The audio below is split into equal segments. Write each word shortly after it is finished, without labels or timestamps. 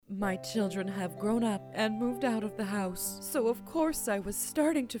My children have grown up and moved out of the house, so of course I was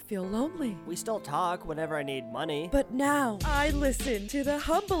starting to feel lonely. We still talk whenever I need money. But now I listen to the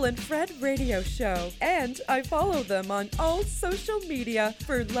Humble and Fred radio show, and I follow them on all social media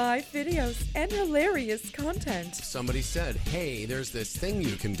for live videos and hilarious content. Somebody said, hey, there's this thing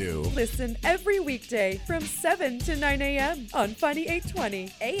you can do. Listen every weekday from 7 to 9 a.m. on Funny 820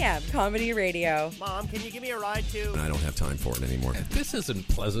 AM Comedy Radio. Mom, can you give me a ride too? I don't have time for it anymore. This isn't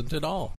pleasant at all.